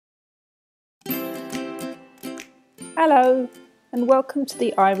Hello and welcome to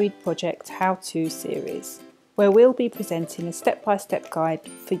the iRead project how-to series, where we'll be presenting a step-by-step guide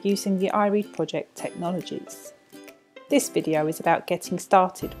for using the iRead project technologies. This video is about getting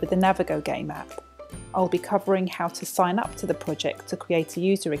started with the Navigo game app. I'll be covering how to sign up to the project to create a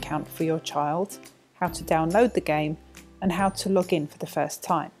user account for your child, how to download the game, and how to log in for the first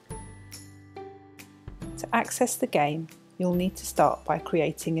time. To access the game, you'll need to start by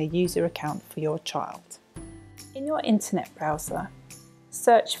creating a user account for your child. In your internet browser,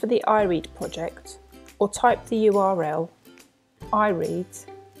 search for the iRead project or type the URL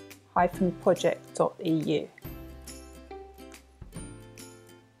iread-project.eu.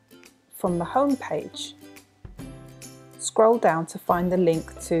 From the home page, scroll down to find the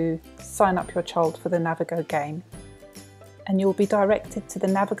link to sign up your child for the Navigo game, and you'll be directed to the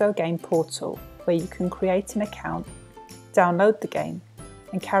Navigo game portal where you can create an account, download the game,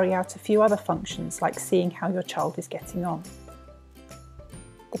 and carry out a few other functions like seeing how your child is getting on.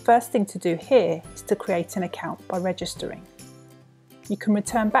 The first thing to do here is to create an account by registering. You can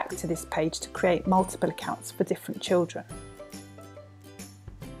return back to this page to create multiple accounts for different children.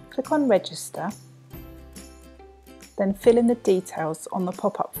 Click on Register, then fill in the details on the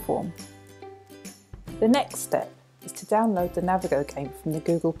pop-up form. The next step is to download the Navigo game from the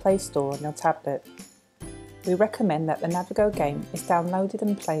Google Play Store on your tablet. We recommend that the Navigo game is downloaded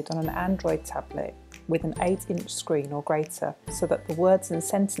and played on an Android tablet with an 8-inch screen or greater so that the words and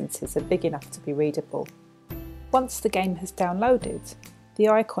sentences are big enough to be readable. Once the game has downloaded, the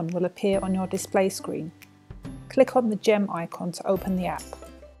icon will appear on your display screen. Click on the gem icon to open the app.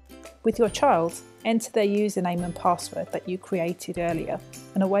 With your child, enter their username and password that you created earlier,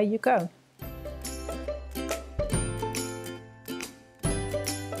 and away you go.